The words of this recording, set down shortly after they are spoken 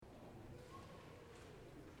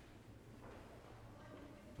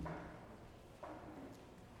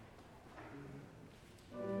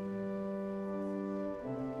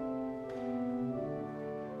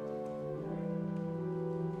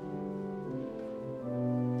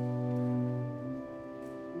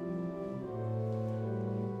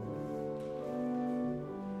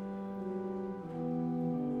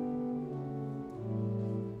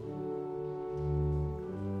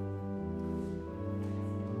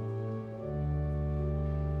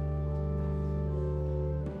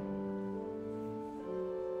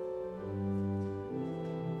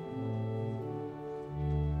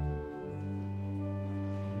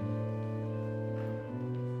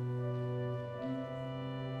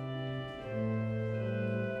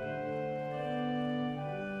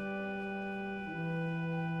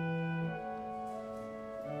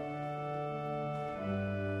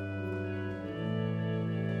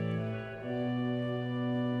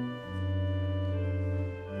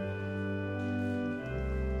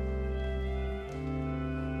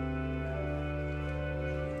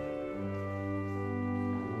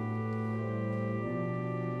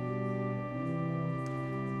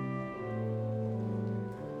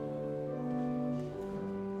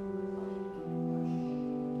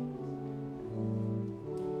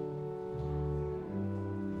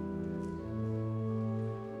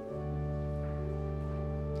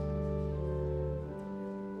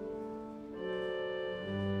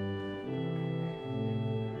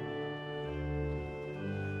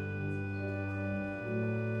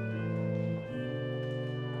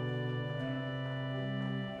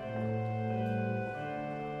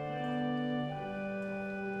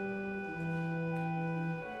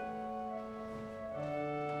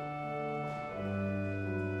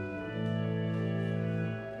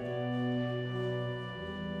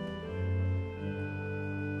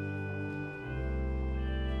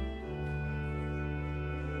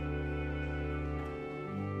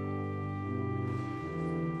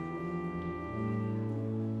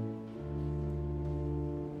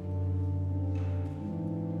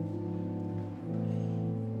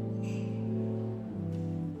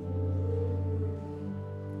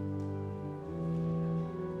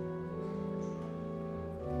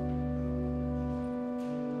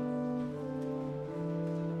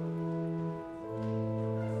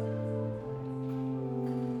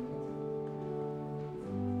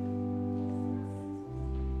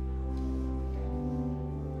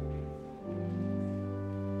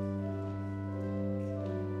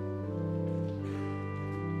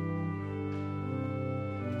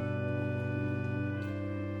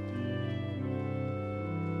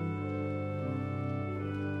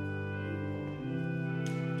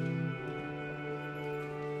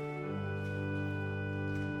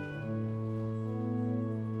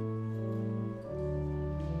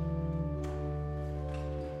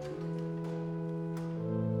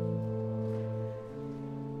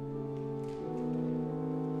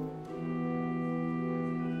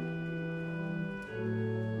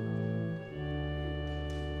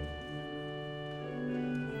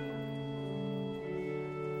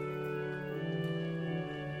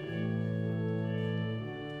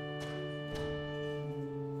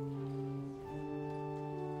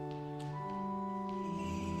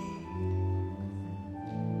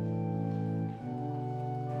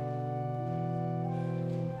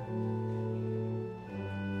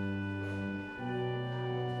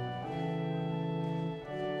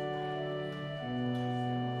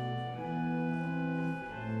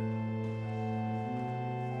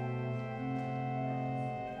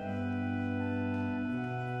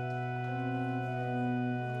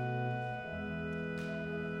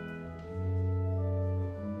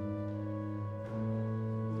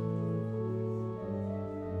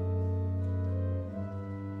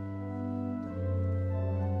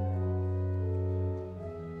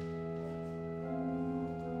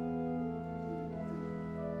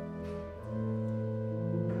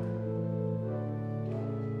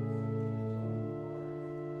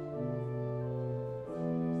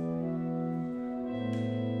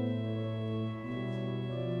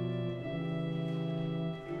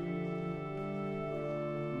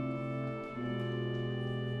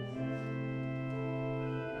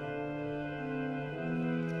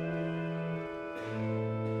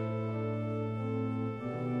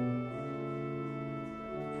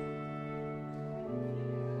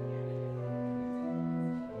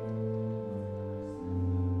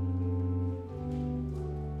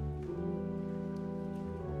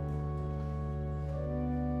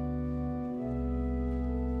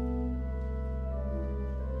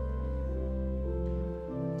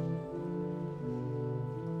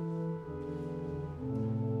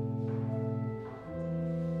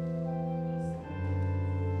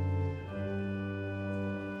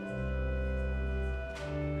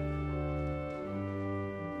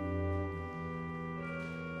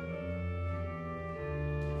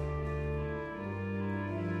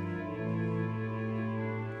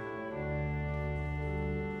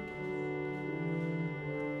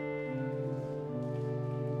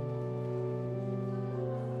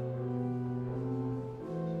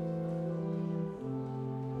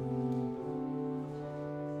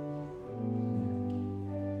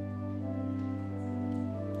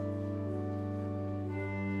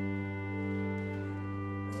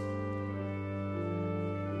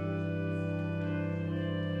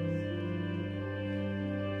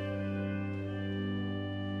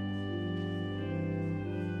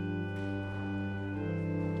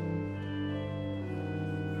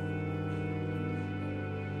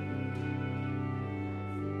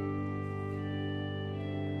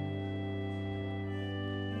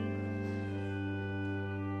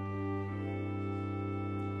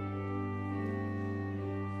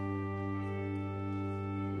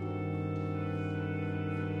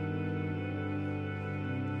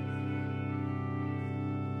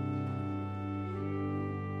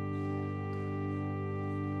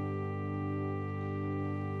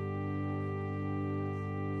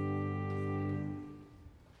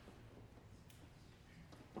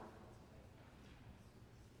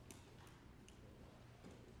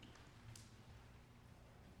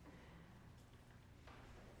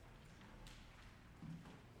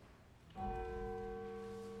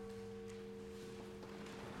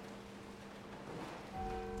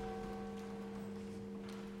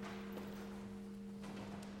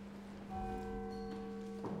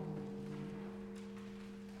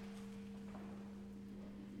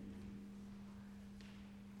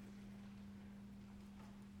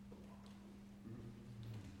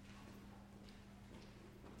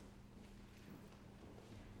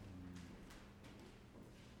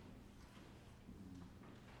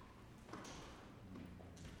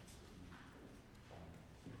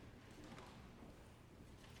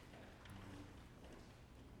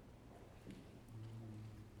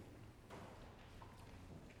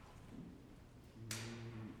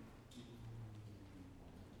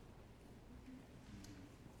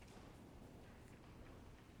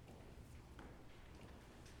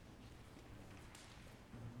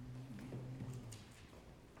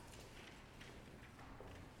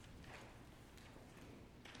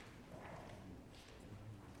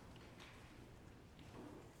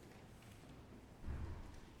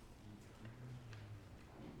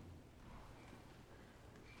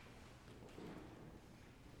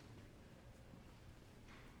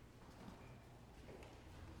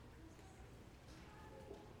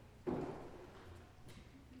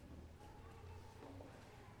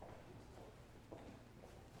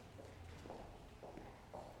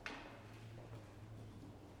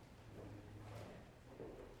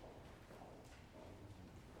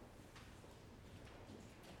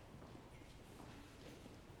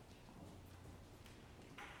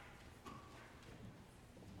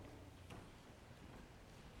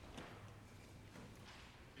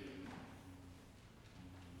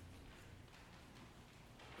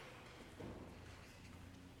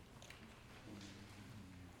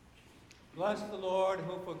Bless the Lord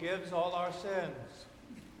who forgives all our sins.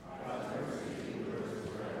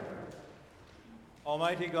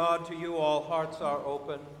 Almighty God, to you all hearts are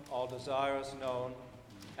open, all desires known,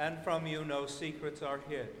 and from you no secrets are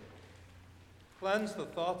hid. Cleanse the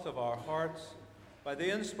thoughts of our hearts by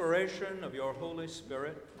the inspiration of your Holy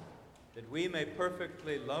Spirit, that we may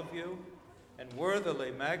perfectly love you and worthily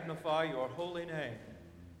magnify your holy name,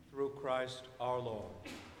 through Christ our Lord.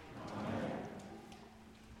 Amen.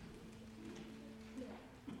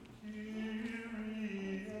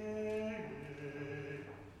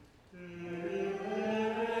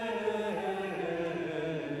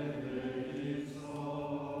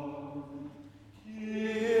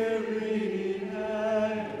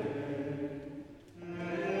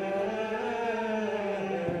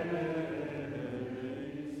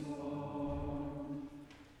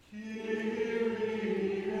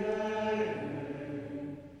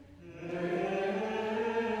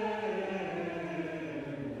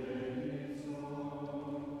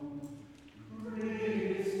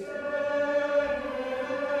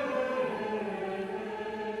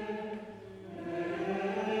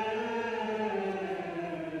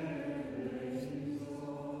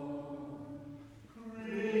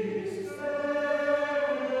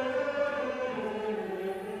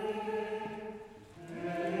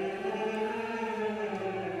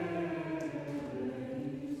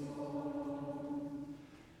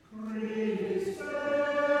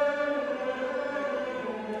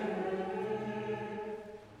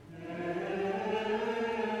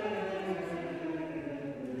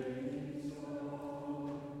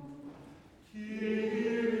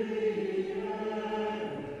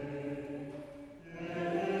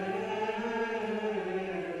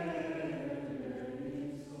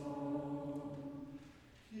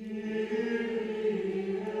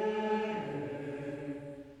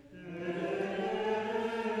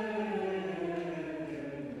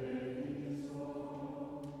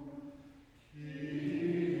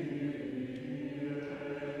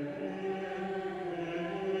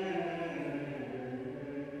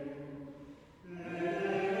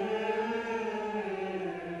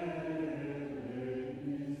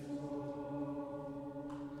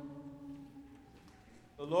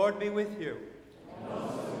 The Lord be with you. And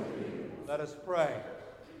also with you. Let us pray.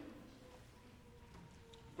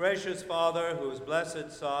 Gracious Father, whose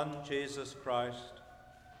blessed Son, Jesus Christ,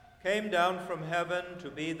 came down from heaven to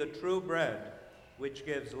be the true bread which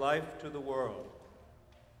gives life to the world,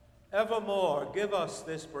 evermore give us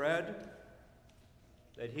this bread,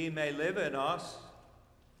 that he may live in us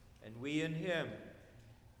and we in him,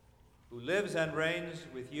 who lives and reigns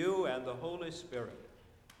with you and the Holy Spirit,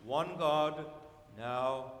 one God,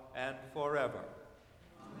 now and forever.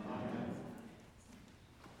 Amen.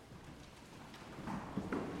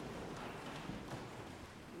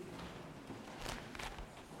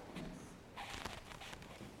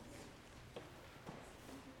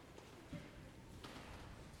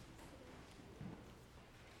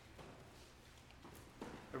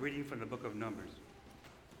 A reading from the book of Numbers.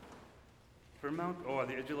 From Mount Or,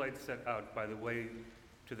 the Israelites set out by the way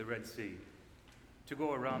to the Red Sea, to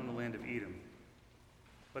go around the land of Edom.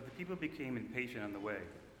 But the people became impatient on the way.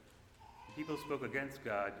 The people spoke against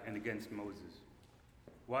God and against Moses.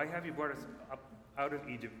 Why have you brought us up out of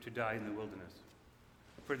Egypt to die in the wilderness?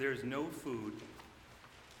 For there is no food,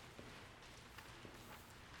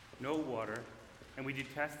 no water, and we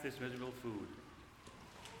detest this miserable food.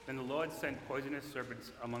 Then the Lord sent poisonous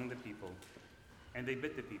serpents among the people, and they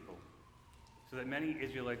bit the people, so that many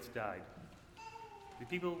Israelites died. The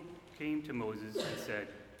people came to Moses and said,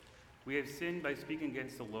 "We have sinned by speaking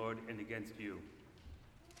against the Lord and against you.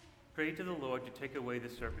 Pray to the Lord to take away the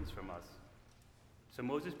serpents from us." So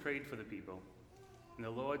Moses prayed for the people, and the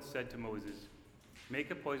Lord said to Moses, "Make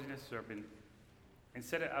a poisonous serpent and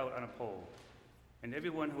set it out on a pole, and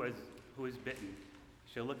everyone who is bitten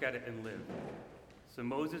shall look at it and live." So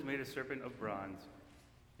Moses made a serpent of bronze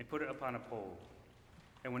and put it upon a pole,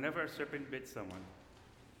 and whenever a serpent bit someone,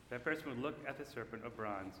 that person would look at the serpent of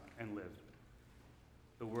bronze and live.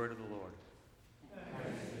 The word of the Lord.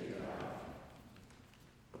 Thanks be to God.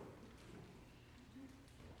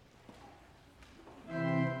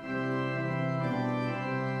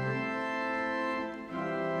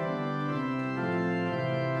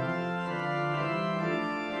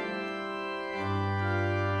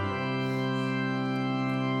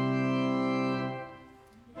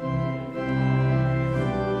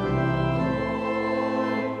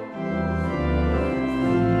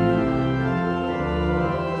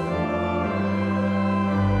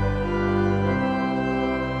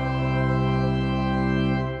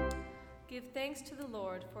 Thanks to the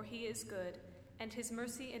Lord, for he is good, and his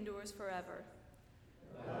mercy endures forever.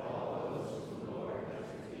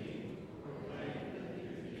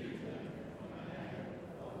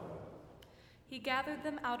 He gathered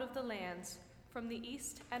them out of the lands, from the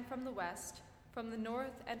east and from the west, from the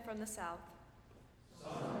north and from the south.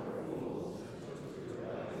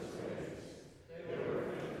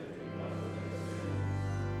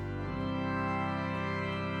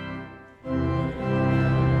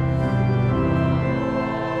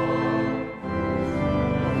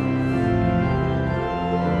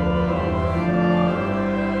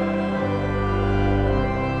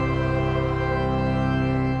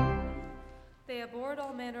 They abhorred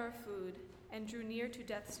all manner of food, and drew near to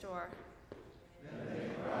death's door. Then they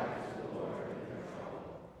cried to the Lord in their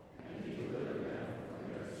trouble, and he delivered them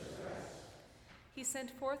from their distress. He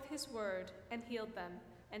sent forth his word, and healed them,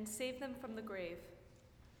 and saved them from the grave.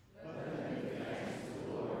 Let them give thanks to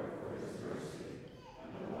the Lord for his mercy,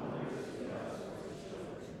 and the wonders he does for his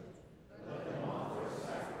children. Let them offer a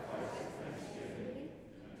sacrifice of thanksgiving,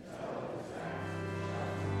 and tell of his acts.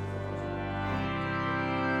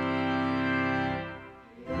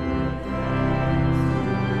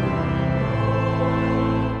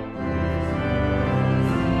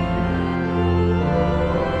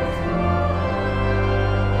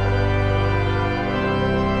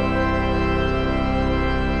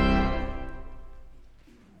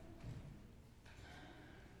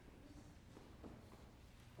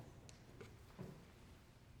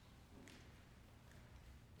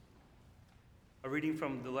 A reading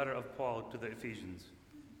from the letter of Paul to the Ephesians.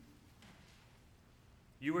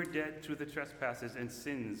 You were dead through the trespasses and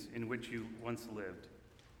sins in which you once lived,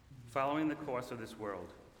 following the course of this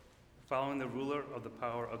world, following the ruler of the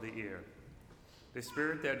power of the air, the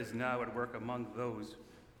spirit that is now at work among those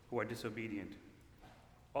who are disobedient.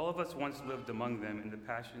 All of us once lived among them in the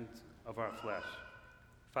passions of our flesh,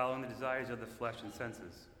 following the desires of the flesh and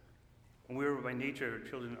senses, and we were by nature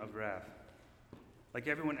children of wrath, like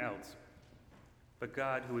everyone else. But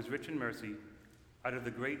God, who is rich in mercy, out of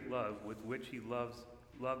the great love with which he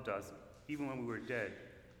loved us, even when we were dead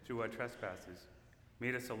through our trespasses,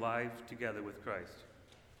 made us alive together with Christ.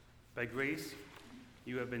 By grace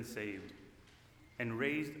you have been saved, and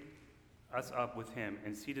raised us up with him,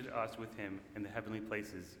 and seated us with him in the heavenly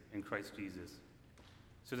places in Christ Jesus,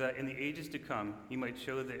 so that in the ages to come he might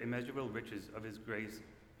show the immeasurable riches of his grace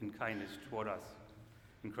and kindness toward us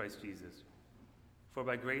in Christ Jesus. For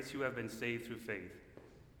by grace you have been saved through faith,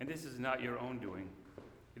 and this is not your own doing.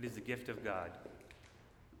 It is the gift of God,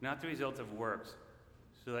 not the result of works,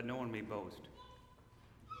 so that no one may boast.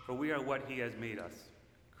 For we are what he has made us,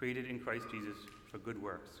 created in Christ Jesus for good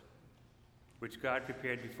works, which God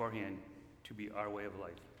prepared beforehand to be our way of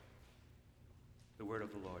life. The word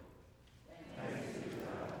of the Lord. Thanks be to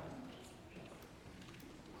God.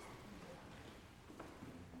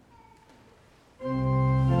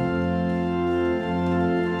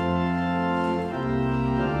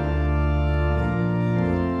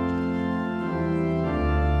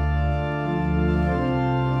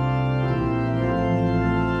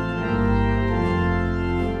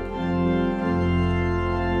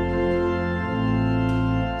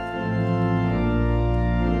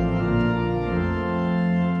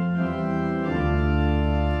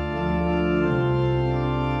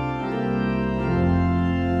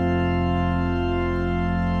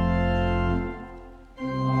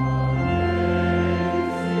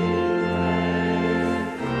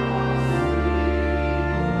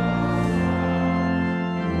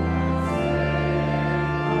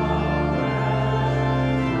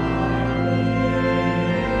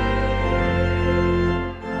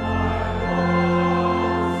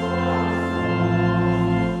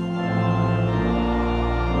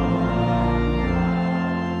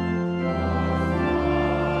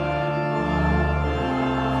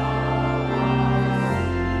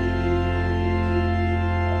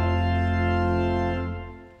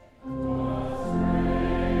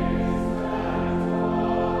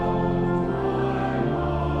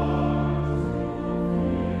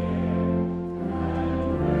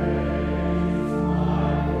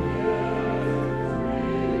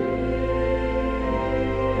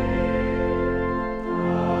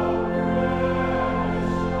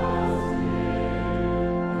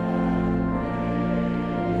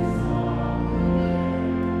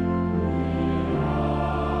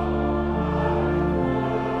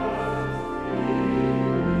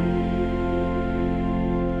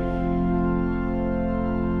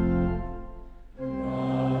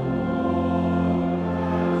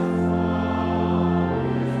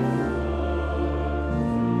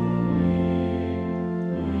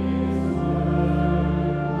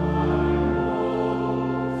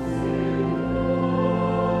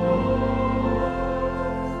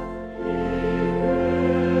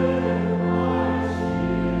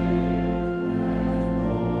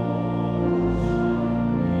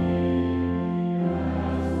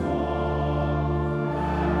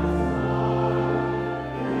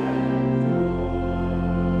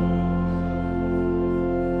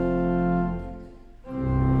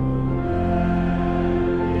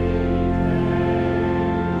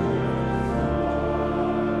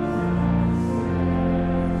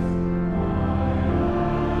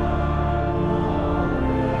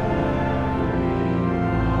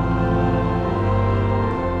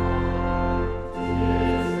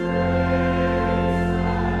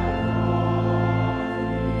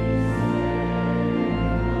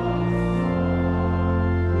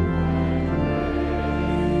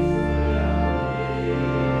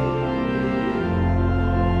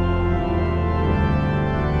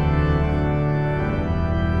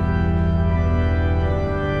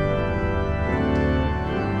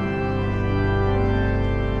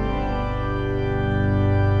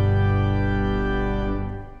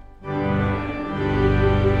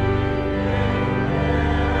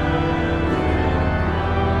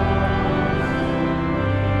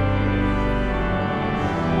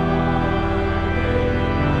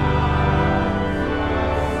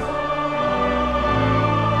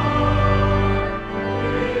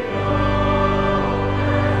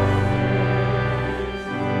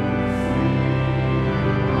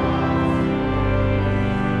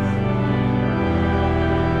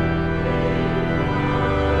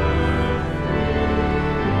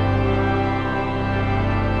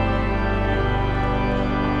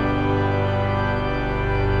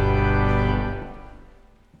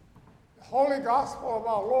 Gospel of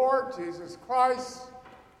our Lord Jesus Christ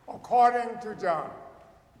according to John.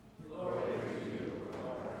 Glory to you,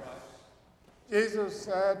 Lord Christ. Jesus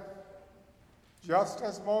said, "Just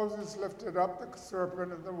as Moses lifted up the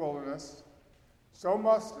serpent in the wilderness, so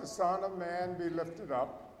must the Son of Man be lifted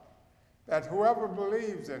up, that whoever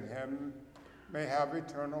believes in him may have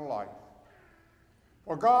eternal life.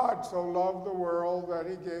 For God so loved the world that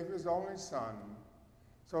he gave his only Son,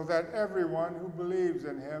 so that everyone who believes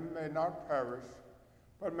in him may not perish,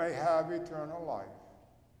 but may have eternal life.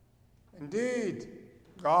 Indeed,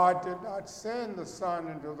 God did not send the Son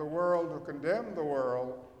into the world to condemn the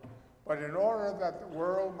world, but in order that the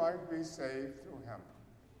world might be saved through him.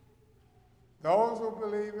 Those who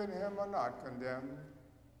believe in him are not condemned,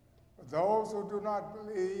 but those who do not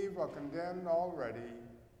believe are condemned already,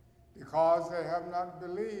 because they have not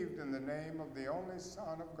believed in the name of the only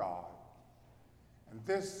Son of God. And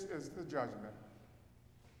this is the judgment,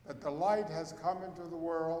 that the light has come into the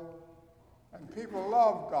world, and people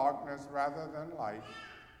love darkness rather than light,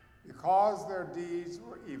 because their deeds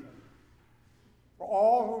were evil. For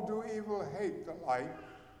all who do evil hate the light,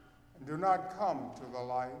 and do not come to the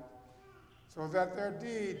light, so that their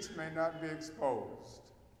deeds may not be exposed.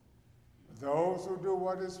 But those who do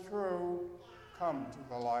what is true come to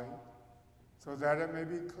the light, so that it may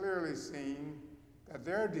be clearly seen that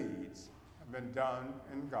their deeds have been done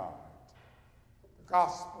in God." The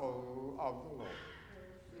Gospel of the Lord.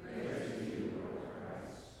 Praise to you, Lord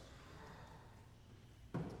Christ.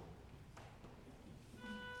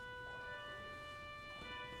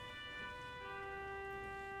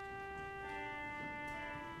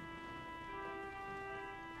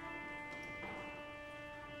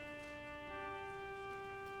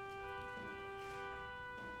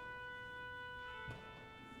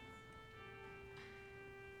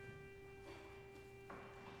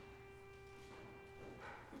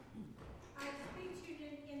 I speak to you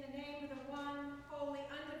in the name of the one, holy,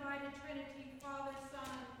 undivided Trinity, Father,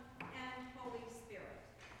 Son, and Holy Spirit.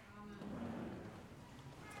 Amen.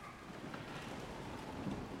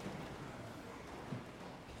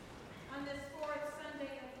 On this fourth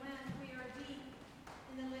Sunday of Lent, we are deep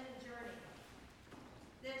in the Lenten journey.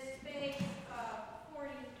 This space of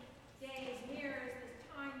 40 days mirrors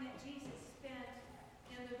the time that Jesus spent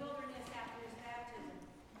in the wilderness after his baptism,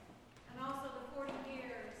 and also the 40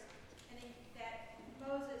 years that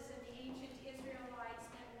Moses and the ancient Israelites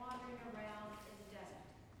spent wandering around in the desert.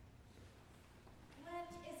 Lent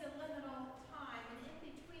is a liminal time, an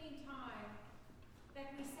in-between time,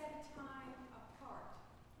 that we set time apart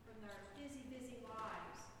from our busy, busy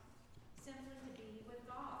lives, simply to be with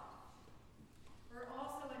God. We're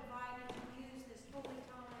also invited to use this holy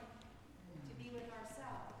time to be with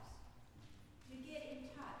ourselves, to get in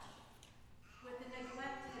touch with the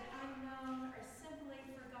neglected, unknown, or simply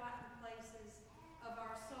forgotten places of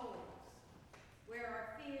our souls, where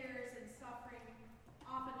our fears and suffering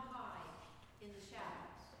often hide in the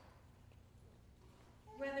shadows.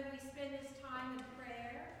 Whether we spend this time in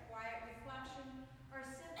prayer, quiet reflection, or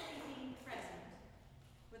simply being present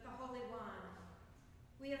with the Holy One,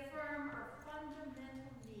 we affirm our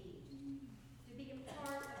fundamental need to be a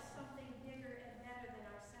part of something bigger and better than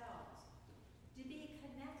ourselves, to be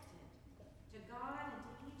connected to God and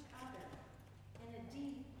to each other in a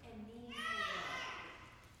deep and meaningful way.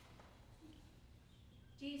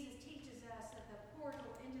 Jesus teaches us that the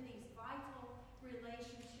portal into these vital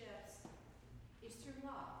relationships is through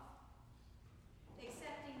love.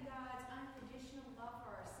 Accepting God's unconditional love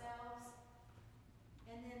for ourselves,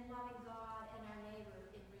 and then loving God and our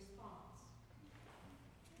neighbor in response.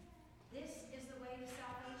 This is the way to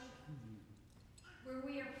salvation, where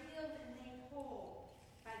we are healed and made whole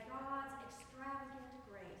by God's extravagant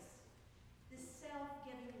grace, this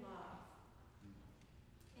self-giving love.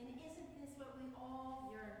 And isn't this what we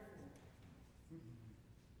all yearn for?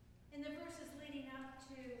 In the verses leading up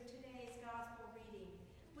to today's gospel reading,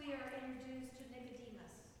 we are introduced to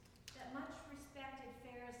Nicodemus, that much respected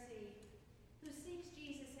Pharisee who seeks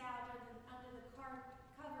Jesus out under the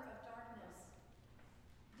cover of darkness,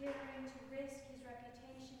 daring to risk his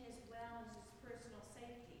reputation as well as his personal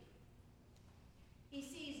safety. He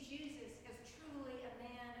sees Jesus as truly a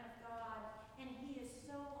man of God, and he is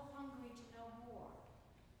so hungry to know more.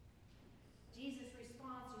 Jesus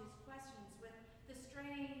responds to his questions with the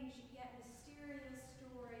strange yet mysterious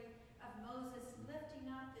story of Moses lifting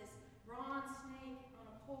up this bronze snake on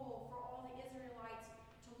a pole for all the Israelites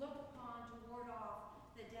to look upon to ward off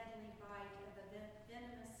the deadly bite of the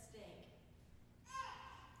venomous snake.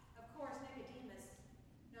 Of course, Nicodemus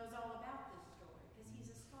knows all about this story because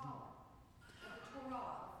he's a scholar of the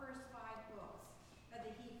Torah, the first 5 books of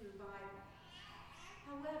the Hebrew Bible.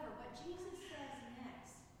 However, what Jesus says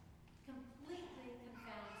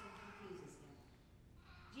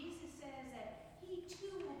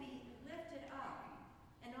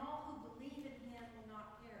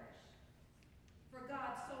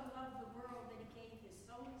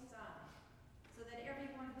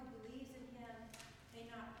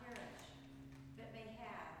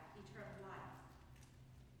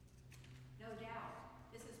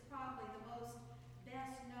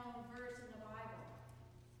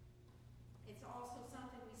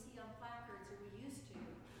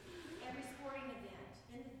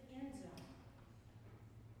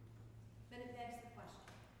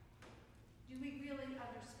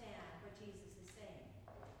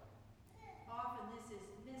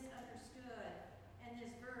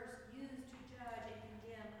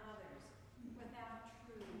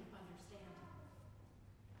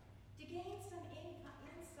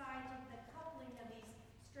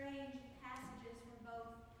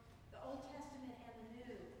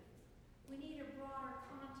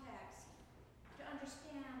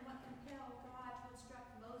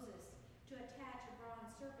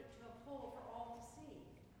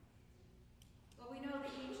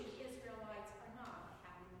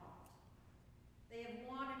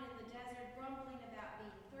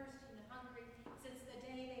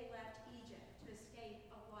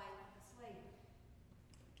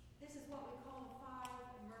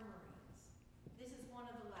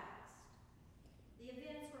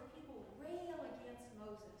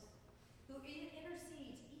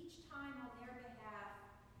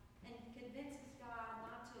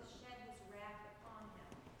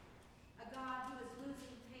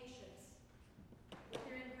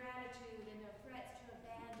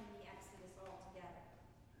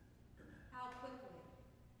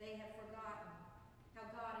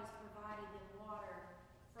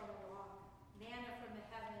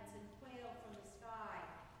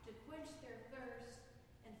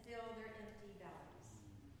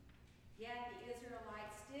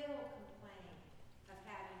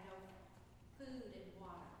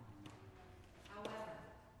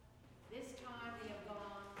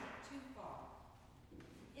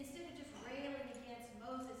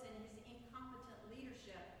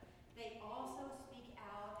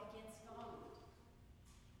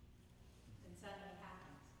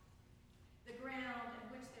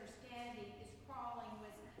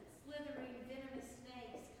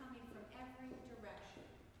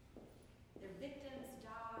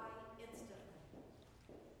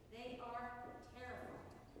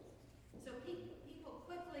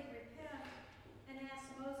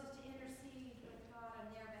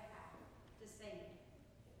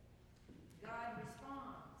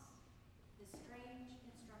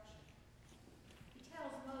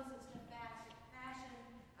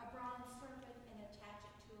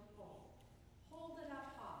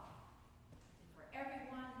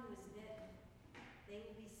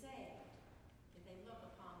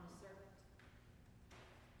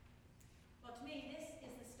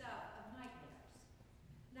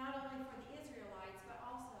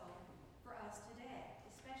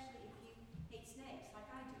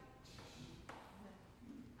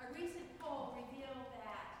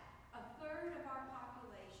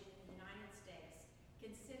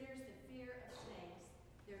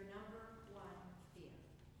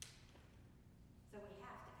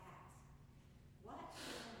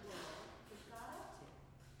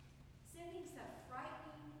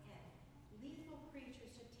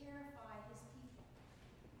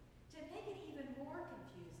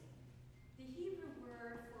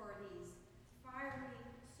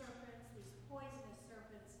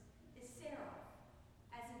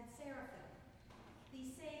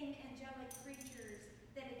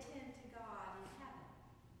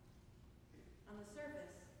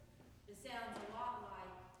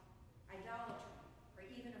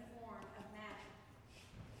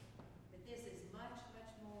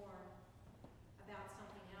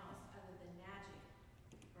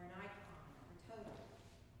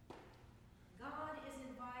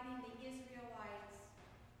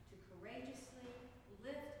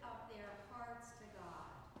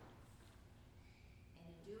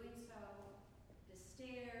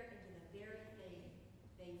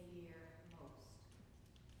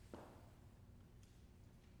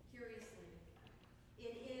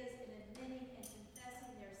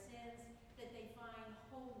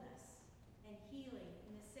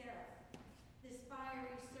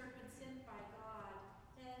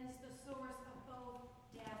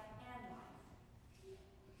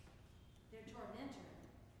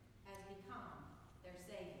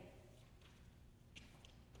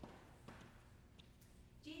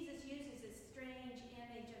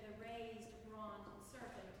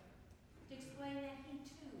knowing that he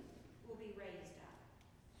too will be raised up.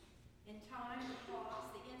 In time, the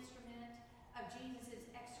cross, the instrument of Jesus'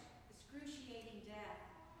 excruciating death,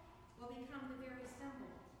 will become the very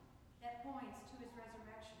symbol that points to his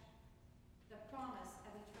resurrection, the promise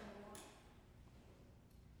of eternal life.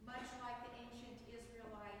 Much like the ancient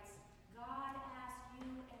Israelites, God asks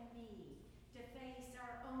you and me to face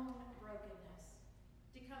our own brokenness,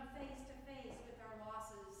 to come face to face with our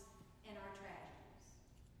losses and our tragedies.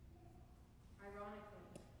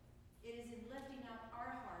 Ironically, it is in lifting up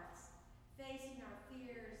our hearts, facing our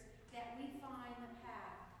fears, that we find the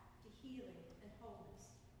path to healing and wholeness,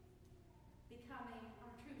 becoming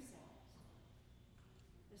our true selves,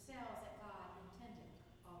 the selves that God intended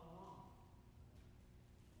all along.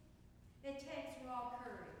 It takes raw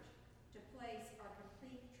courage to place our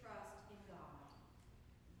complete trust in God.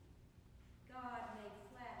 God made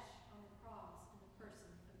flesh on the cross in the person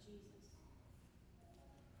of Jesus.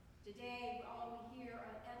 Today, all we hear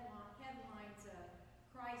are headlines of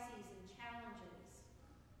crises and challenges,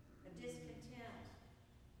 of discontent,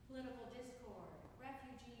 political discord,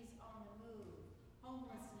 refugees on the move,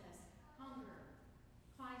 homelessness, hunger,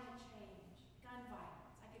 climate change, gun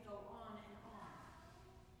violence. I could go on and on.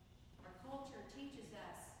 Our culture teaches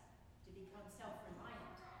us to become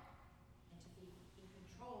self-reliant and to be in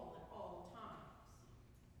control at all times.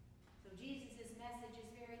 So Jesus' message is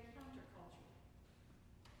very countercultural.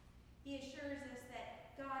 He assures us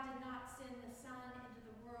that God did not send the Son into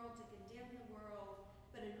the world to condemn the world,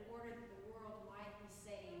 but in order that the world might be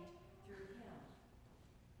saved through him.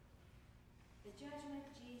 The judgment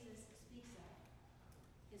Jesus speaks of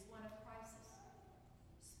is one of crisis,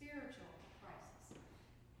 spiritual crisis,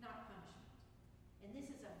 not punishment. And this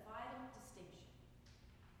is a vital distinction.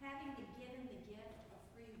 Having been given the gift of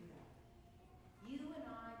free will, you and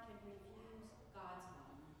I can refuse God's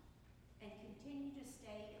love and continue to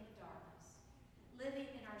stay in the darkness, living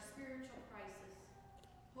in our spiritual crisis,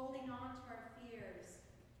 holding on to our fears,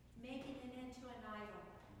 making it into an idol,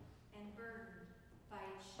 and burdened by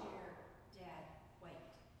its sheer dead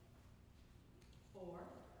weight. Or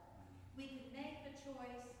we can make the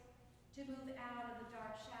choice to move out of the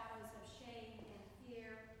dark shadows of shame and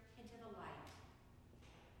fear into the light.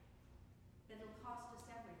 It'll cost us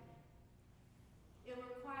everything. It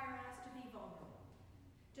will require us to be vulnerable,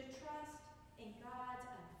 to trust in God's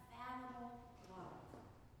unfathomable love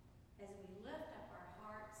as we lift up our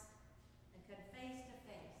hearts and come face to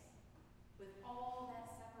face with all that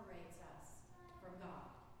separates us from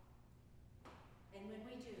God. And when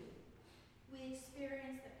we do, we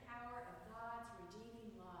experience the power of God's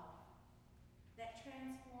redeeming love that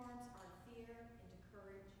transforms our fear into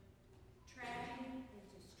courage, tragedy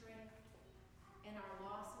into strength, and our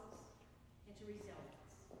losses into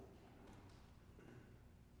resilience.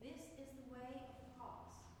 This is the way of the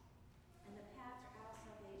cross and the path to our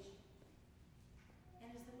salvation,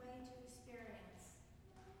 and is the way to experience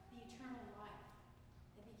the eternal life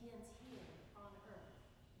that begins here on earth.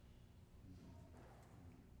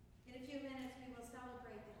 In a few minutes, we will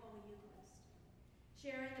celebrate the Holy Eucharist,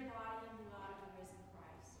 sharing the body and blood of the risen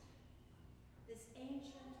Christ. This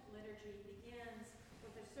ancient liturgy begins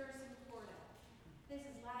with the Sursum Corda. This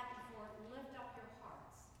is Latin for lift up your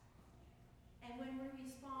hearts. And when we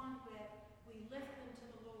respond with, we lift them to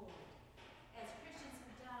the Lord, as Christians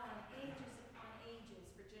have done ages upon ages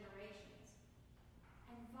for generations,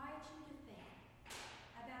 I invite you to think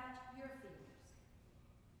about your fears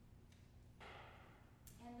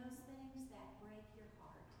and those things that break your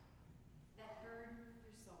heart, that burden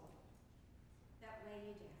your soul, that weigh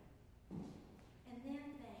you down. And then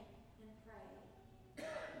think and pray,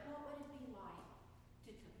 what would it be like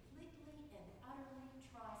to completely and utterly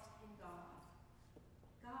trust in God,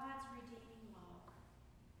 God's redeeming love?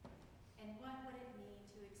 And what would it mean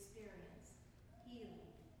to experience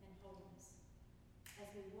healing and wholeness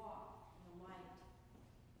as we walk in the light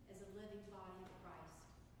as a living body of Christ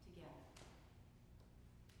together?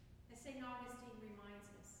 As St. Augustine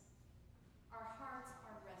reminds us, our hearts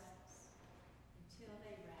are restless until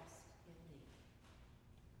they rest in thee.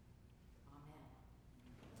 Amen.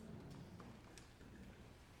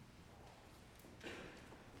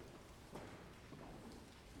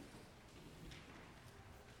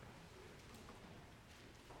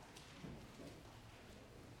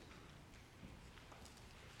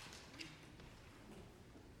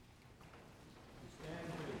 Stand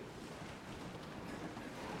to.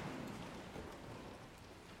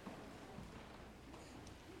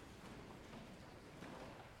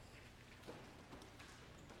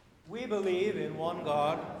 We believe in one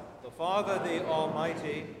God, the Father, the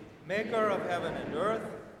Almighty, maker of heaven and earth,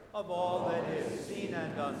 of all that is seen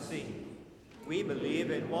and unseen. We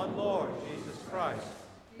believe in one Lord, Jesus Christ,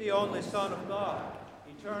 the only Son of God,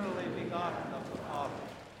 eternally begotten of the Father.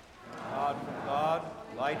 God from God,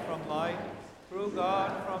 light from light, true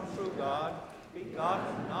God from true God,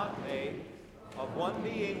 begotten, not made, of one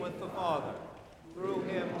being with the Father. Through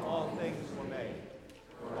him all things were made.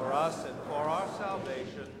 For us and for our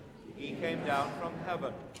salvation, he came down from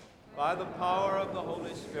heaven. By the power of the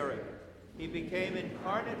Holy Spirit, he became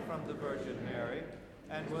incarnate from the Virgin Mary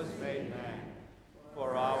and was made man.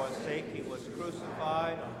 For our sake he was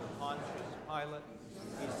crucified under Pontius Pilate.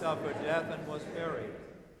 He suffered death and was buried.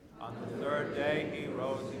 On the third day he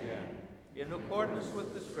rose again. In accordance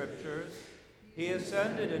with the Scriptures, he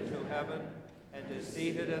ascended into heaven and is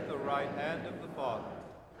seated at the right hand of the Father.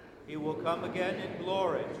 He will come again in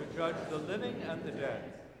glory to judge the living and the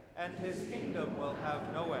dead, and his kingdom will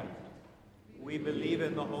have no end. We believe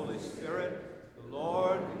in the Holy Spirit, the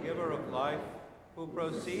Lord, the giver of life, who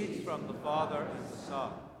proceeds from the Father and the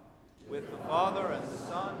Son. With the Father and the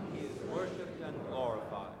Son he is worshipped and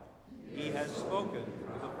glorified. He has spoken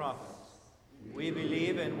through the prophets. We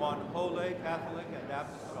believe in one holy, Catholic, and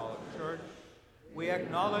apostolic church. We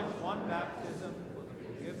acknowledge one baptism for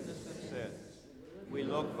the forgiveness of sins. We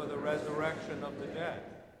look for the resurrection of the dead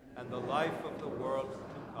and the life of the world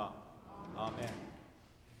to come. Amen.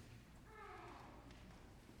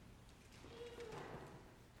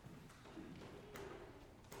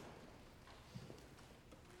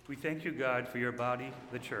 We thank you, God, for your body,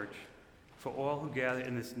 the church, for all who gather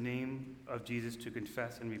in this name of Jesus to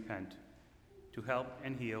confess and repent, to help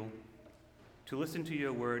and heal, to listen to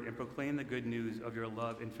your word and proclaim the good news of your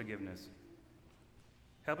love and forgiveness.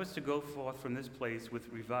 Help us to go forth from this place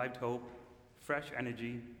with revived hope, fresh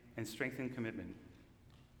energy, and strengthened commitment.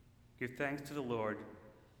 Give thanks to the Lord,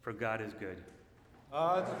 for God is good.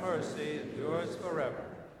 God's mercy endures forever.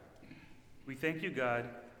 We thank you, God,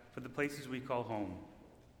 for the places we call home,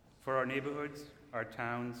 for our neighborhoods, our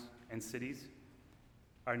towns and cities,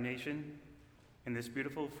 our nation, and this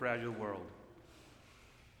beautiful, fragile world.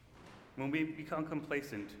 When we become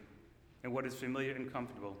complacent in what is familiar and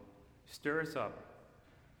comfortable, stir us up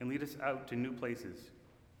and lead us out to new places,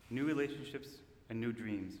 new relationships, and new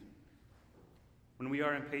dreams. When we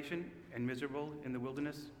are impatient and miserable in the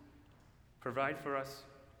wilderness, provide for us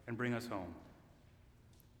and bring us home.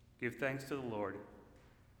 Give thanks to the Lord,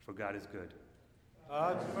 for God is good.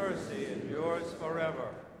 God's mercy endures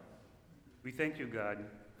forever. We thank you, God,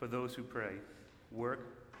 for those who pray, work,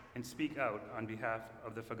 and speak out on behalf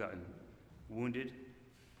of the forgotten, wounded,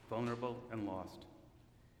 vulnerable, and lost.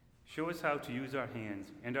 Show us how to use our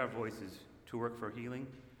hands and our voices to work for healing,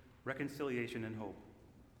 reconciliation, and hope.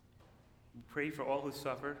 We pray for all who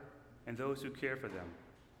suffer and those who care for them,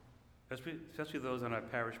 especially those on our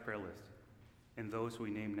parish prayer list and those who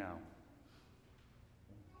we name now.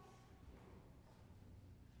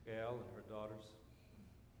 Gail and her daughters,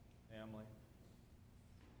 family.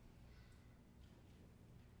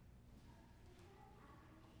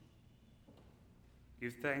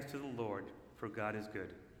 Give thanks to the Lord, for God is good.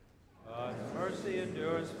 God's mercy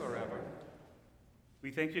endures forever.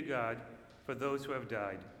 We thank you, God, for those who have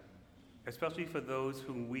died, especially for those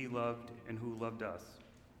whom we loved and who loved us,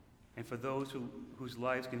 and for those whose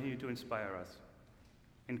lives continue to inspire us.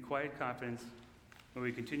 In quiet confidence, when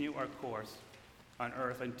we continue our course on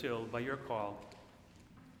earth until, by your call,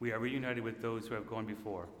 we are reunited with those who have gone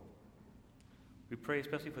before. We pray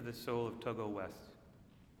especially for the soul of Togo West.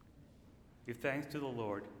 Give thanks to the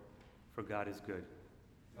Lord, for God is good.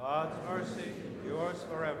 God's mercy endures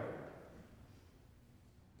forever.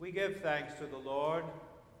 We give thanks to the Lord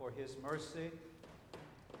for his mercy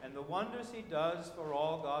and the wonders he does for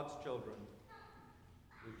all God's children.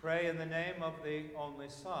 We pray in the name of the only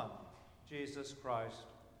Son, Jesus Christ,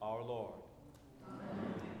 our Lord.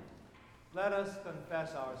 Amen. Let us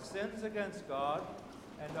confess our sins against God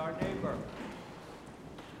and our neighbor.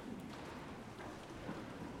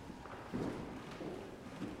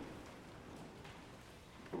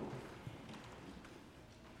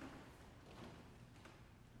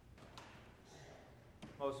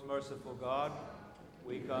 Most merciful God,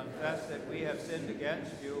 we confess that we have sinned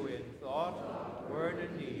against you in thought, word,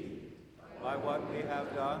 and deed, by what we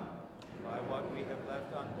have done, by what we have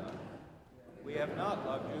left undone. We have not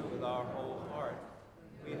loved you with our whole heart.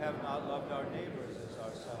 We have not loved our neighbors as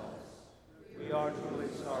ourselves. We are truly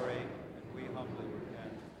sorry, and we humbly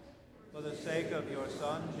repent. For the sake of your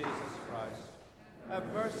Son, Jesus Christ, have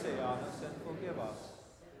mercy on us and forgive us,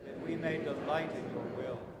 that we may delight in your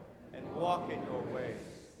will and walk in your ways,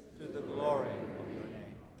 to the glory of your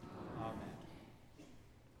name. Amen.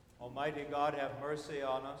 Almighty God, have mercy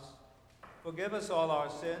on us. Forgive us all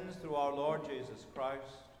our sins through our Lord Jesus Christ.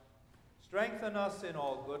 Strengthen us in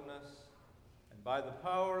all goodness, and by the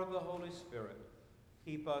power of the Holy Spirit,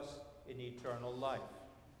 keep us in eternal life.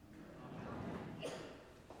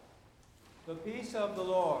 The peace of the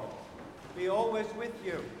Lord be always with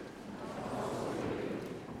you.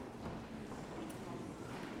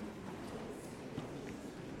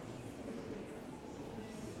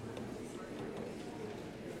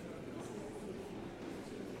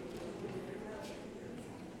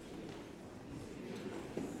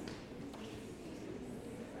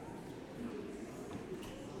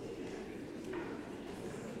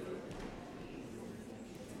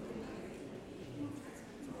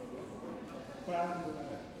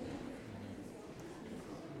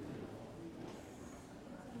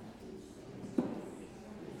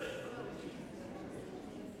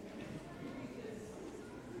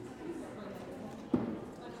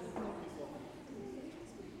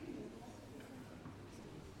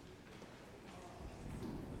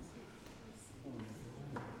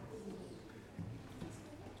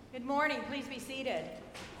 Good morning. Please be seated.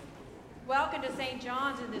 Welcome to St.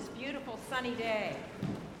 John's in this beautiful sunny day.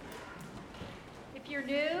 If you're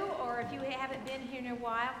new or if you haven't been here in a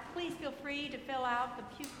while, please feel free to fill out the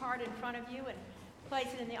pew card in front of you and place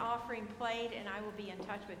it in the offering plate, and I will be in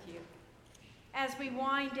touch with you. As we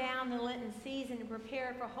wind down the Lenten season and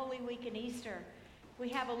prepare for Holy Week and Easter, we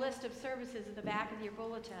have a list of services at the back of your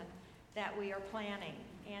bulletin that we are planning.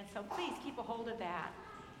 And so please keep a hold of that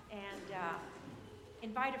and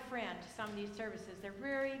invite a friend to some of these services. They're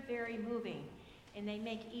very, very moving, and they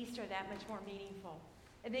make Easter that much more meaningful.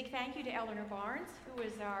 A big thank you to Eleanor Barnes, who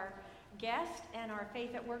is our guest in our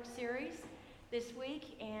Faith at Work series this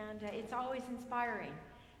week, and it's always inspiring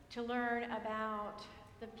to learn about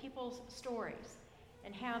the people's stories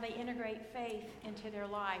and how they integrate faith into their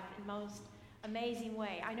life in the most amazing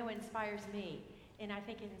way. I know it inspires me, and I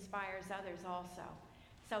think it inspires others also.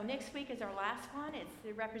 So next week is our last one. It's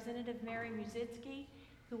the Representative Mary Musitsky,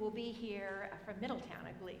 who will be here from Middletown,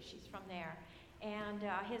 I believe. She's from there. And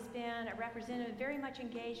has been a representative very much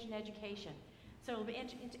engaged in education. So it'll be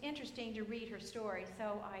it's interesting to read her story.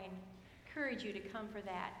 So I encourage you to come for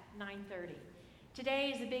that, 9:30.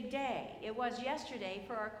 Today is a big day. It was yesterday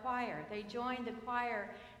for our choir. They joined the choir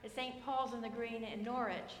at St. Paul's on the Green in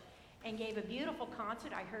Norwich and gave a beautiful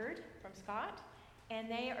concert, I heard, from Scott. And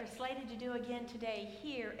they are slated to do again today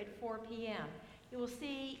here at 4 p.m. You will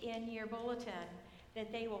see in your bulletin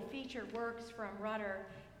that they will feature works from Rudder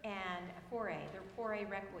and Fauré, their Fauré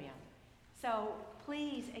Requiem. So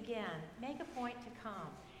please, again, make a point to come.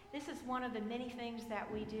 This is one of the many things that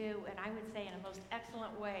we do, and I would say in a most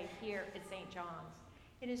excellent way here at St. John's.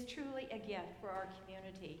 It is truly a gift for our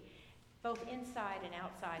community, both inside and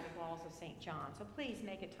outside the walls of St. John. So please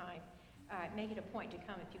make it a point to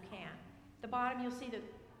come if you can. At the bottom, you'll see the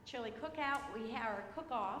chili cookout. We have our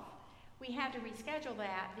cook-off. We had to reschedule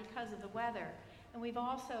that because of the weather. And we've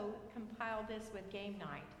also compiled this with game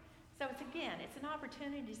night. So it's an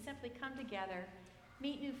opportunity to simply come together,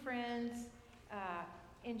 meet new friends,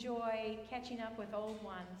 enjoy catching up with old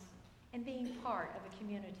ones, and being part of a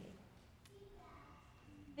community.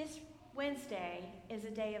 This Wednesday is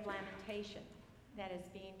a day of lamentation that is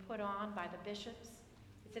being put on by the bishops.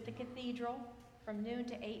 It's at the cathedral from noon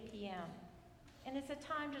to 8 p.m. And it's a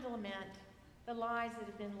time to lament the lives that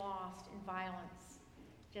have been lost in violence,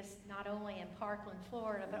 just not only in Parkland,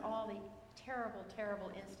 Florida, but all the terrible, terrible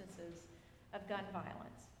instances of gun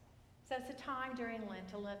violence. So it's a time during Lent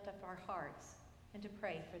to lift up our hearts and to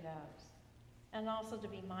pray for those, and also to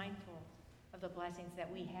be mindful of the blessings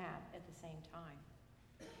that we have at the same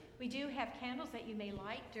time. We do have candles that you may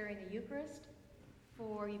light during the Eucharist,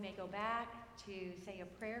 or you may go back to say a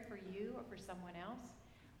prayer for you or for someone else.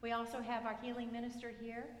 We also have our healing minister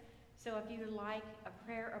here, so if you would like a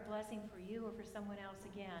prayer or blessing for you or for someone else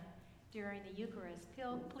again during the Eucharist,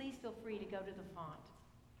 please feel free to go to the font.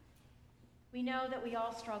 We know that we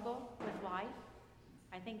all struggle with life.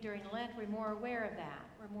 I think during Lent we're more aware of that.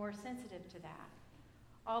 We're more sensitive to that.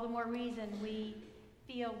 All the more reason we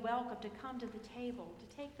feel welcome to come to the table,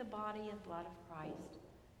 to take the body and blood of Christ,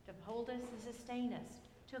 to hold us and sustain us,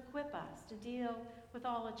 to equip us to deal with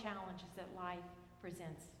all the challenges that life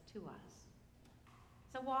presents to us.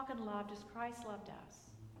 So walk in love as Christ loved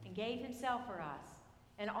us and gave himself for us,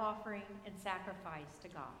 an offering and sacrifice to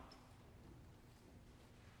God.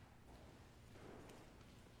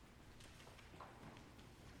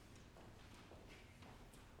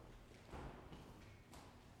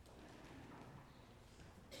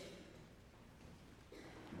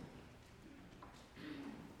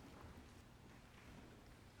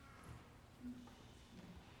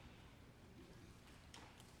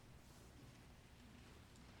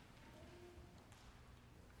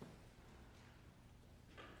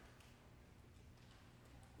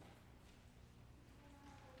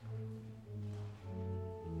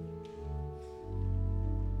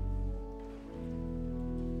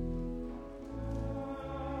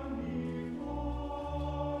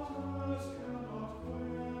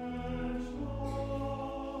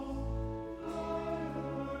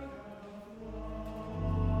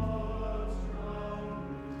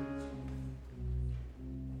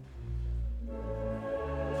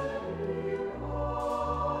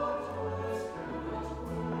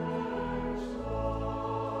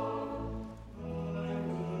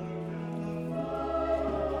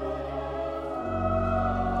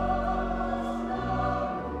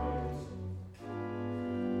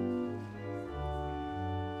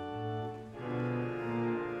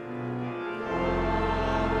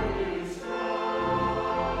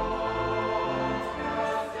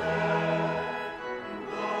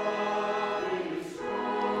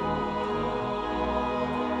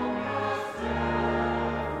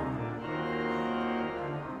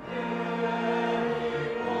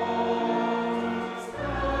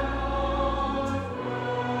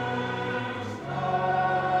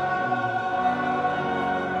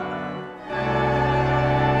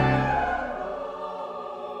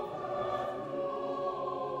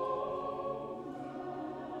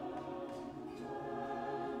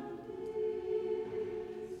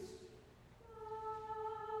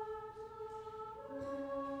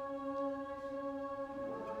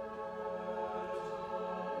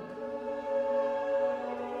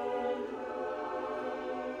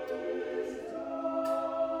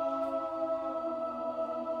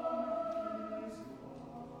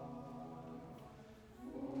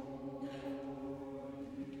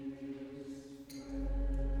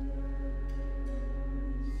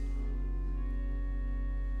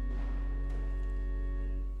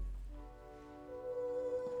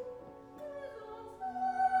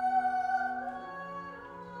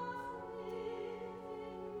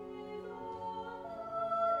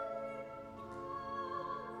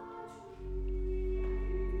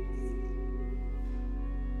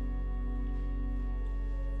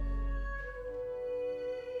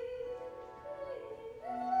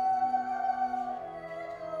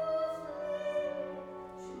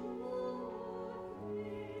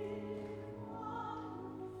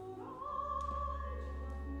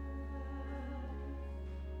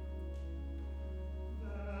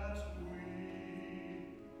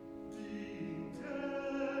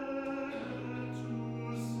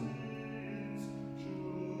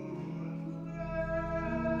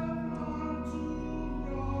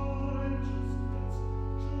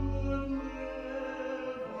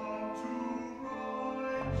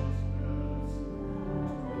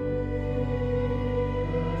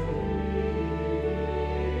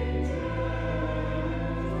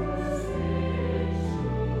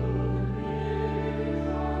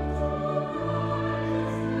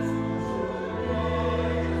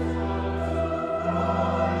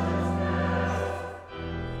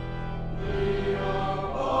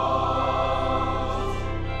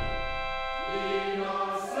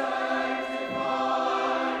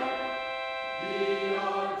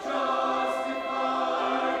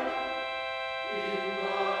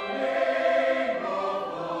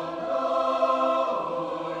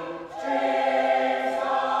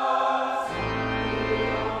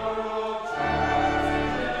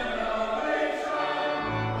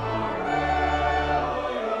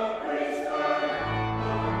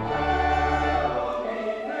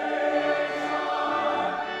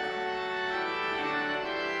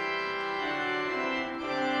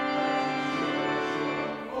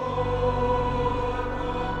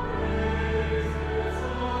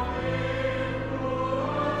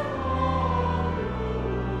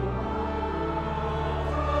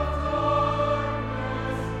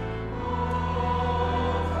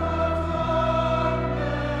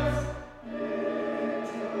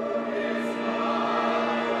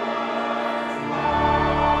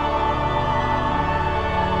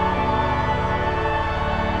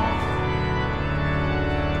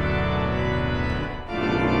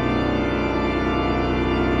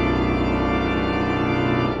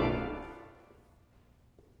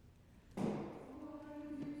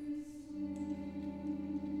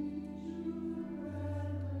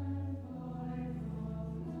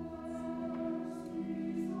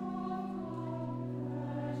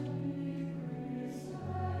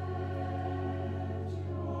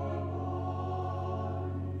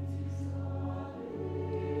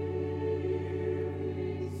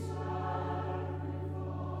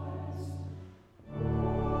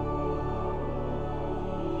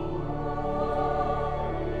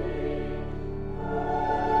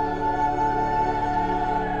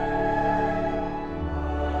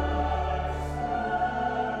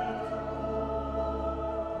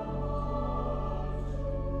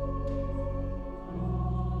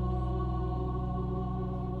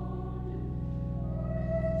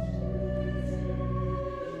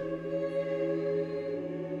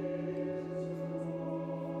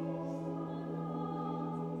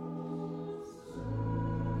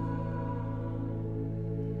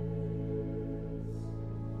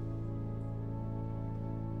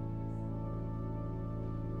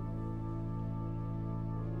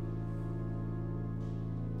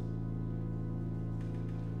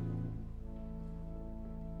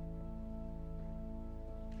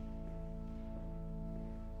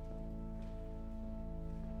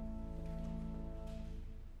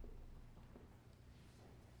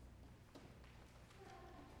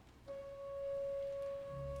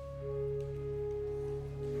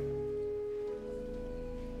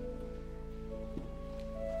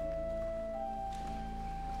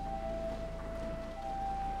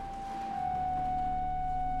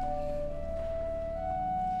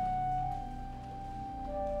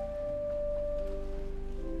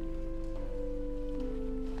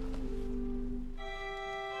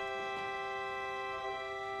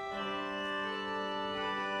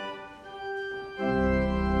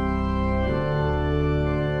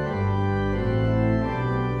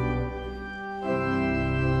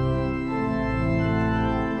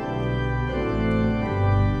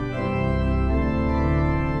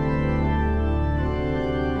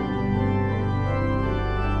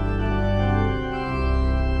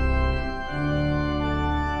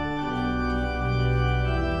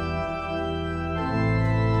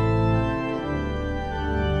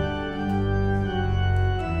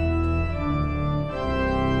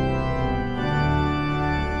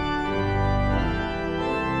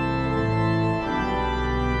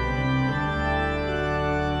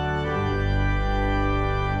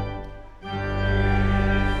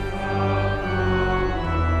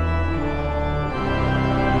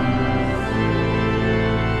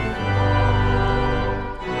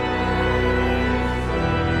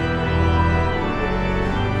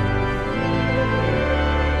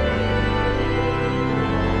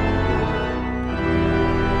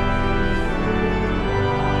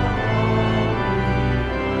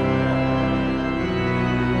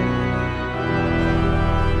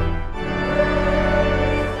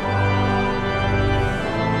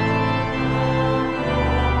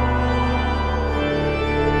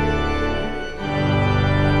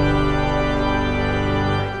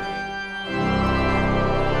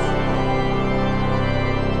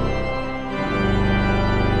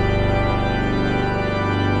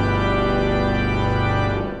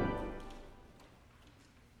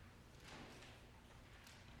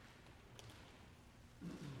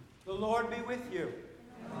 The Lord be with you.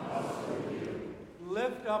 And also with you.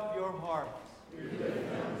 Lift up your hearts. We lift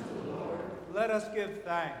them to the Lord. Let us give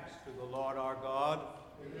thanks to the Lord our God.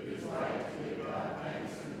 It is right to give God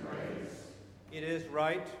thanks and praise. It is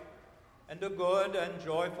right and a good and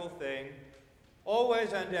joyful thing,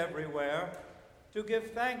 always and everywhere, to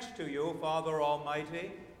give thanks to you, Father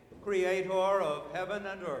Almighty, Creator of heaven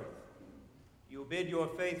and earth. You bid your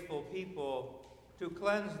faithful people to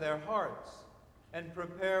cleanse their hearts and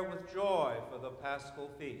prepare with joy for the Paschal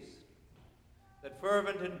feast, that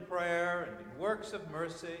fervent in prayer and in works of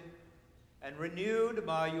mercy, and renewed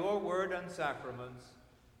by your word and sacraments,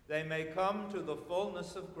 they may come to the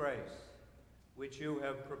fullness of grace, which you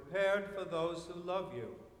have prepared for those who love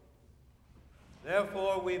you.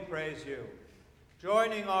 Therefore we praise you,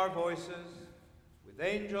 joining our voices with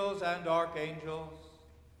angels and archangels,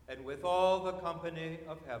 and with all the company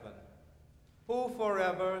of heaven, who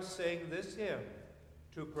forever sing this hymn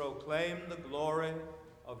to proclaim the glory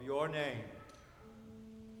of your name.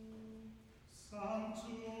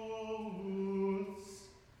 Sanctus,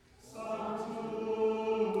 Sanctus,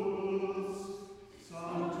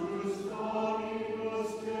 Sanctus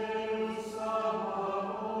Dominus Deus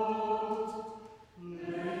Sabaoth,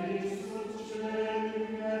 leis ut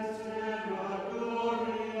caelum et terra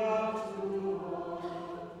gloria tua,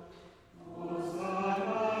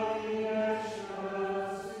 Hosanna in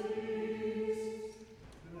excelsis,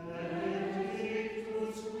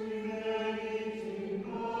 benedictus qui venit in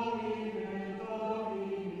nomine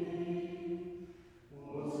Domini,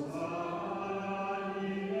 Hosanna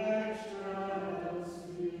in excelsis.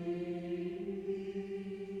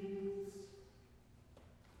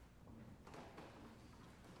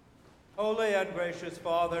 Holy and gracious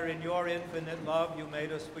Father, in your infinite love you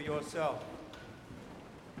made us for yourself.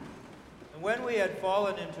 And when we had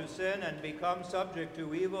fallen into sin and become subject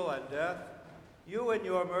to evil and death, you in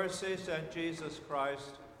your mercy sent Jesus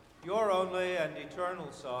Christ, your only and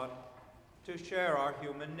eternal Son, to share our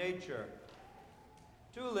human nature,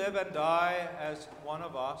 to live and die as one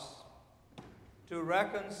of us, to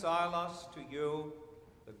reconcile us to you,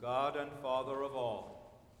 the God and Father of all.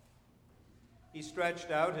 He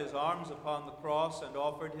stretched out his arms upon the cross and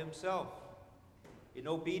offered himself, in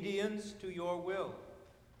obedience to your will,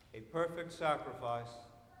 a perfect sacrifice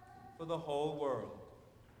for the whole world.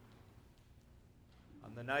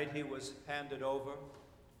 On the night he was handed over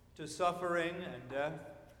to suffering and death,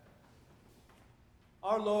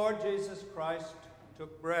 our Lord Jesus Christ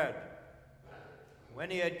took bread. When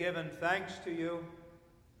he had given thanks to you,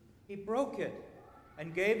 he broke it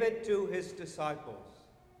and gave it to his disciples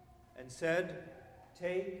and said,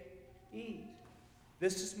 "Take, eat.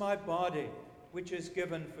 This is my body, which is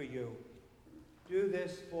given for you. Do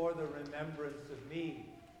this for the remembrance of me."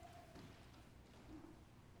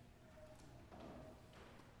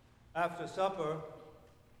 After supper,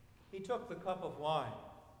 he took the cup of wine.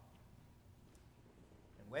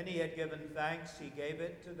 And when he had given thanks, he gave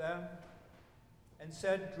it to them and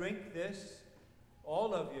said, "Drink this,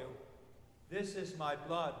 all of you. This is my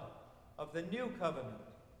blood of the new covenant,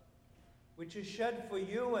 which is shed for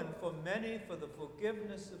you and for many for the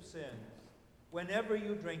forgiveness of sins. Whenever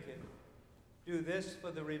you drink it, do this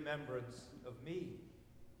for the remembrance of me."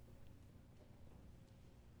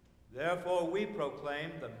 Therefore we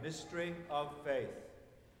proclaim the mystery of faith.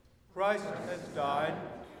 Christ has died,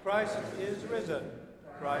 Christ is risen,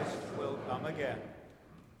 Christ will come again.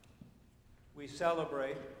 We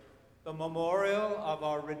celebrate the memorial of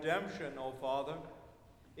our redemption, O Father,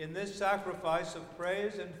 in this sacrifice of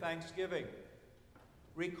praise and thanksgiving,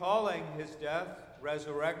 recalling his death,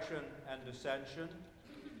 resurrection, and ascension.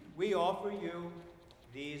 We offer you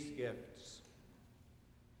these gifts.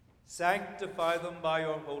 Sanctify them by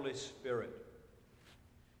your Holy Spirit,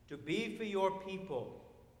 to be for your people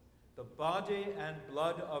the body and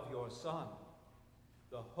blood of your Son,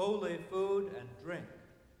 the holy food and drink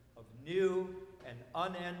of new and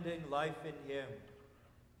unending life in him.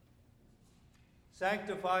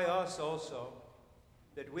 Sanctify us also,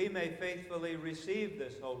 that we may faithfully receive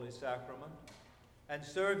this holy sacrament and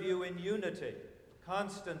serve you in unity,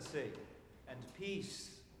 constancy, and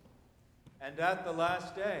peace. And at the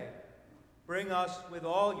last day, bring us with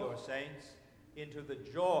all your saints into the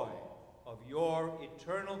joy of your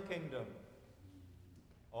eternal kingdom.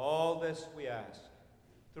 All this we ask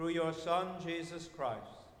through your Son, Jesus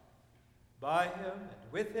Christ, by him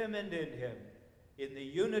and with him and in him, in the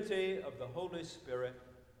unity of the Holy Spirit.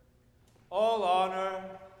 All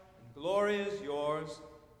honor and glory is yours,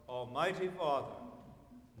 Almighty Father,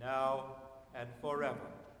 now and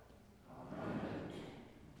forever. Amen.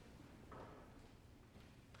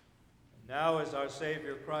 And now, as our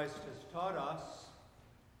Savior Christ has taught us,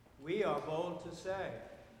 we are bold to say,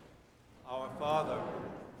 Our Father,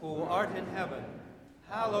 who art in heaven,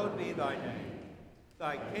 hallowed be thy name.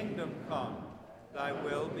 Thy kingdom come, thy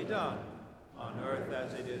will be done, on earth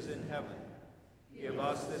as it is in heaven. Give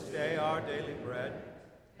us this day our daily bread,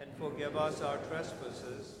 and forgive us our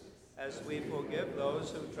trespasses, as we forgive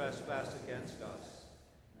those who trespass against us.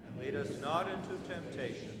 And lead us not into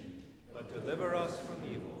temptation, but deliver us from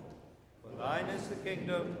evil. For thine is the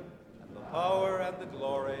kingdom, and the power, and the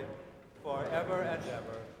glory, forever and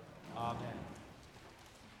ever. Amen.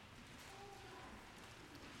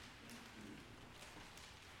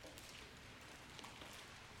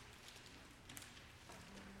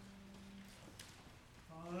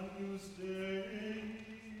 Agnus Dei,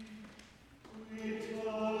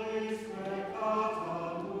 vitalis peccata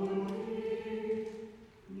mui,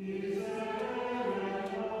 miserere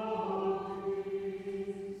nobis.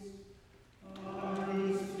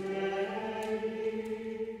 Agnus Dei,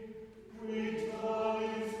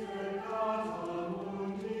 vitalis peccata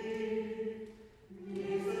mui,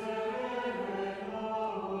 miserere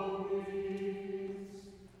nobis.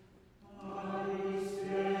 Agnus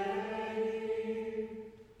Dei,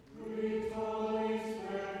 vitalis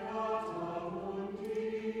peccata mundi,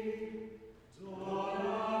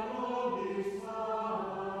 dona nobis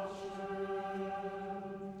pacem.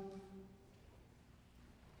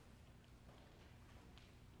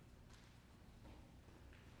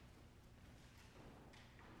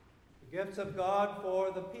 The gifts of God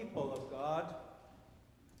for the people of God.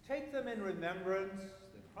 Take them in remembrance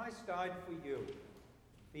that Christ died for you.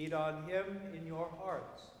 Feed on him in your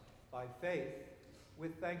hearts by faith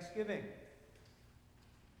with thanksgiving.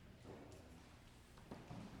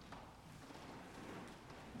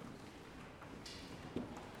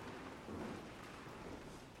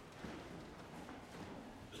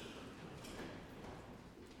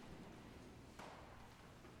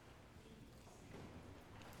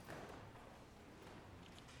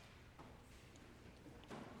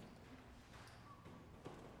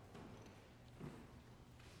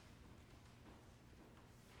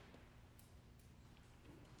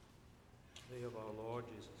 Thee of our Lord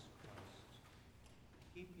Jesus Christ,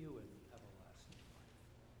 keep you in everlasting life.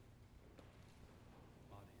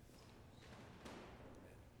 Body of Christ.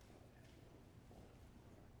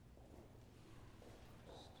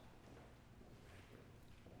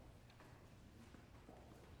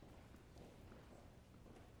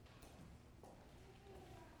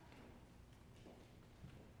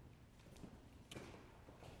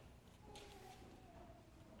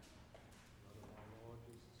 Blood of our Lord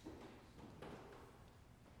Jesus Christ.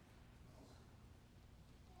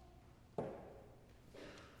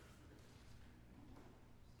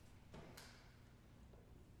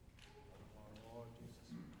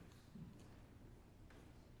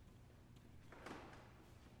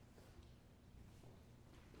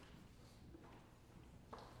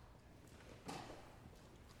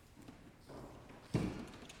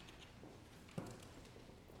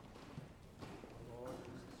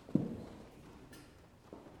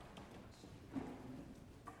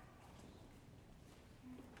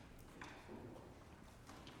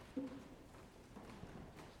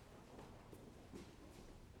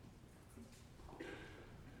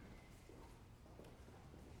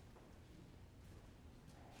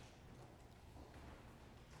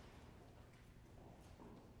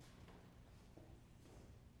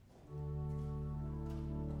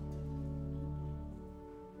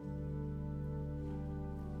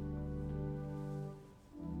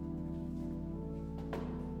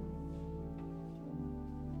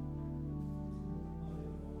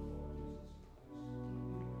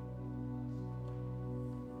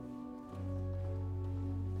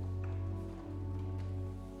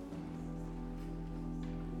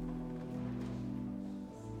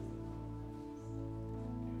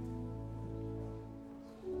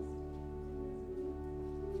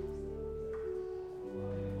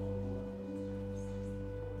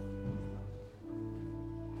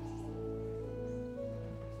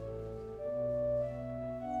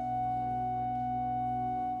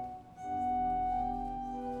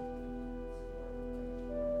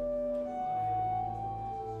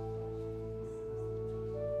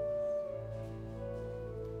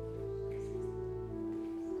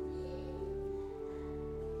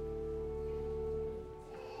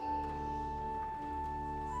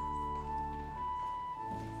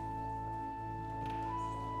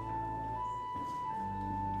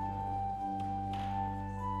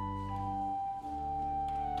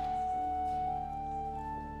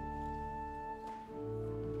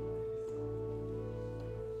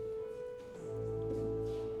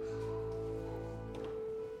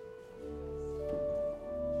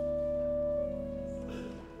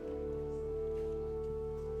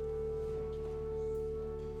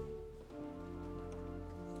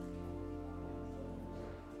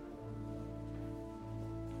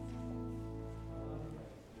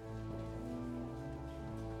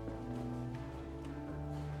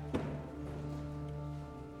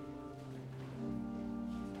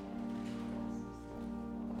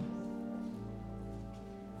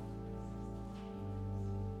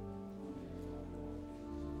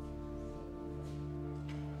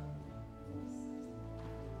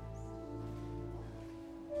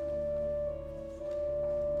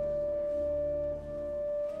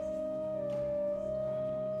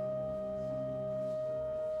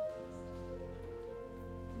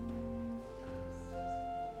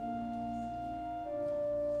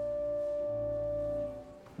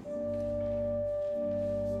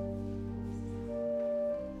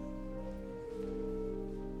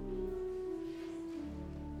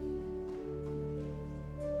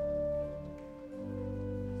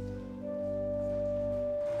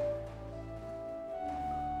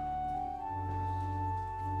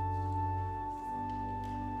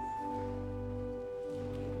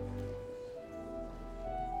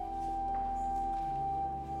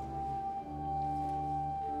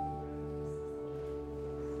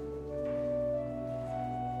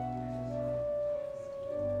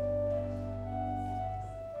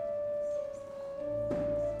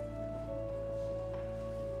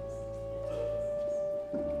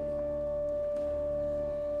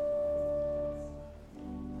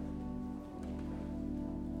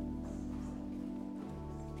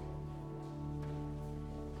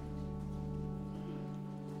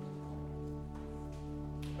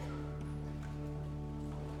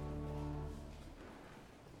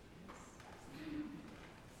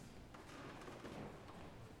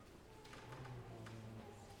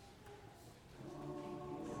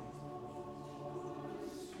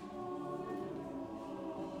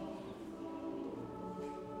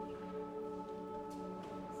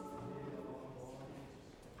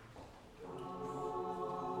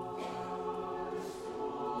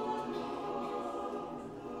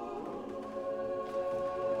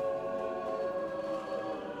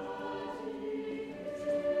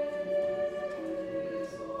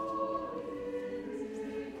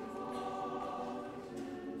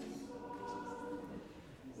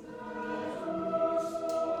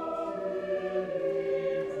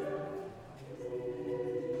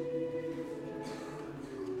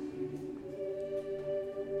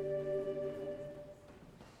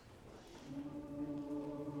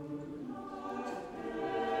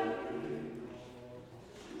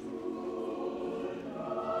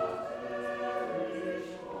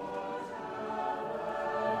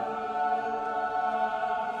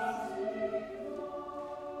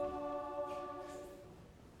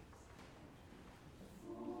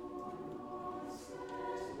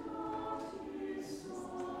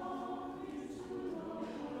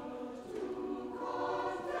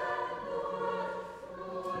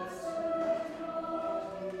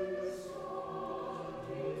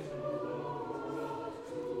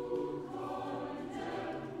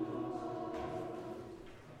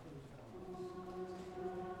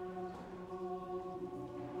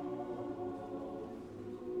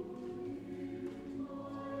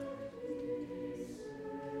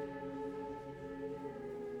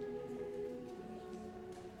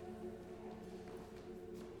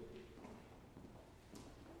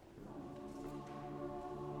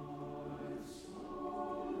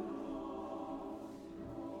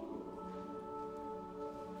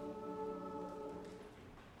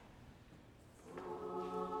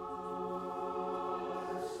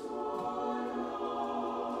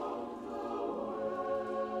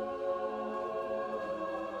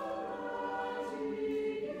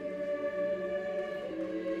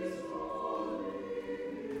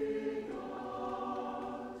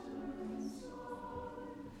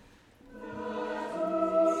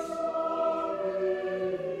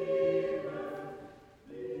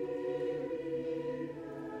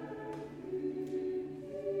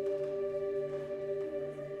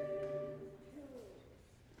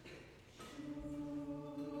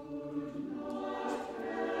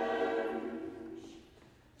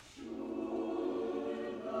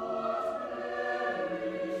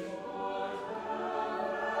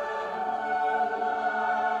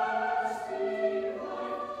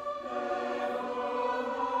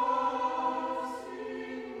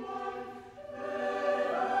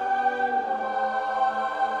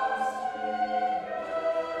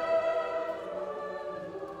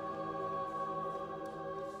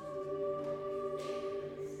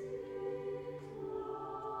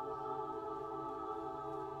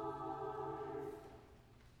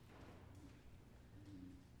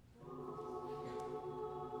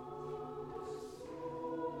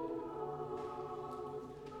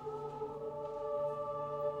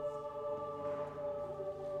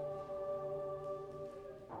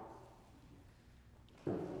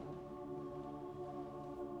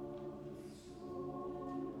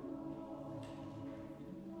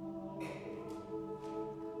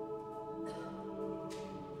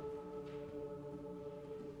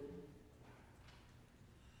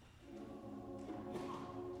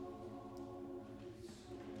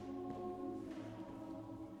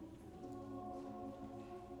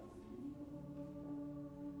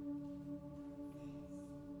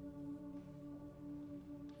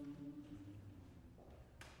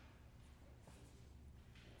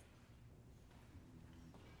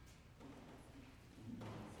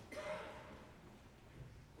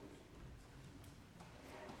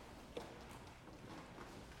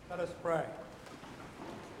 Let us pray.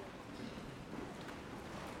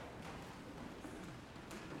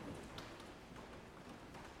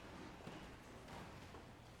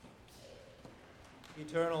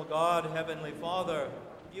 Eternal God, Heavenly Father,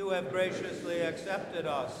 you have graciously accepted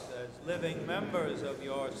us as living members of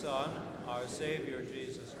your Son, our Savior,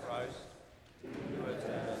 Jesus Christ. You have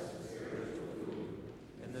sent us the spiritual food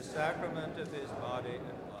in the sacrament of his body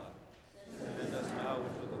and blood. Send us now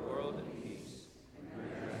into the world in peace.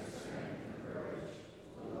 And grant us strength and courage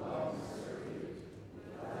to love and serve you with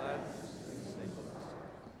gladness and singleness.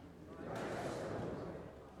 Amen.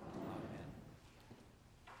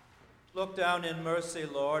 Look down in mercy,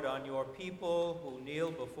 Lord, on your people who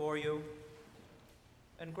kneel before you,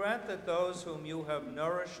 and grant that those whom you have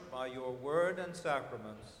nourished by your word and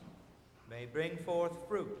sacraments may bring forth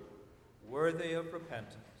fruit worthy of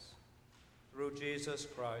repentance. Through Jesus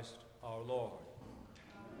Christ our Lord.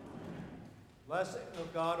 Amen. Blessing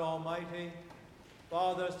of God Almighty,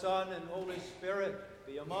 Father, Son, and Holy Spirit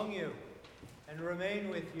be among you and remain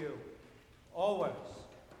with you always